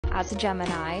as a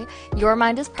Gemini, your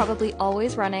mind is probably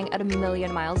always running at a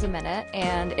million miles a minute,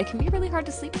 and it can be really hard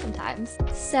to sleep sometimes.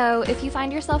 So if you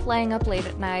find yourself laying up late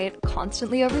at night,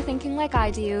 constantly overthinking like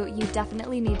I do, you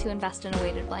definitely need to invest in a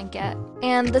weighted blanket.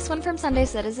 And this one from Sunday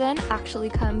Citizen actually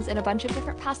comes in a bunch of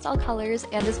different pastel colors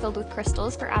and is filled with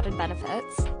crystals for added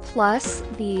benefits. Plus,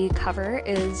 the cover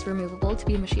is removable to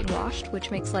be machine washed,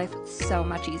 which makes life so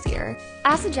much easier.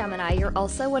 As a Gemini, you're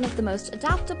also one of the most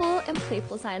adaptable and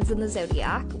playful signs in the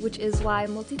zodiac, which is why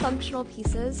multifunctional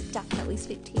pieces definitely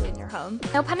speak to you in your home.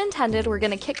 No pun intended, we're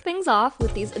gonna kick things off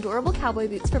with these adorable cowboy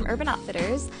boots from Urban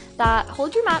Outfitters that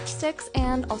hold your matchsticks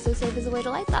and also serve as a way to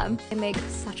light them. They make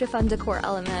such a fun decor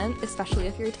element, especially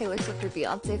if you're a Taylor Swift or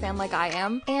Beyonce fan like I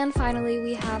am. And finally,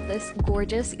 we have this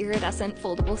gorgeous iridescent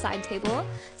foldable side table.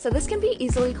 So this can be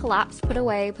easily collapsed, put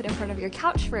away, put in front of your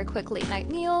couch for a quick late night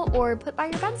meal, or put by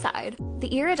your bedside. The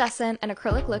iridescent and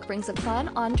acrylic look brings a fun,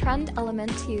 on-trend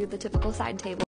element to the typical side table.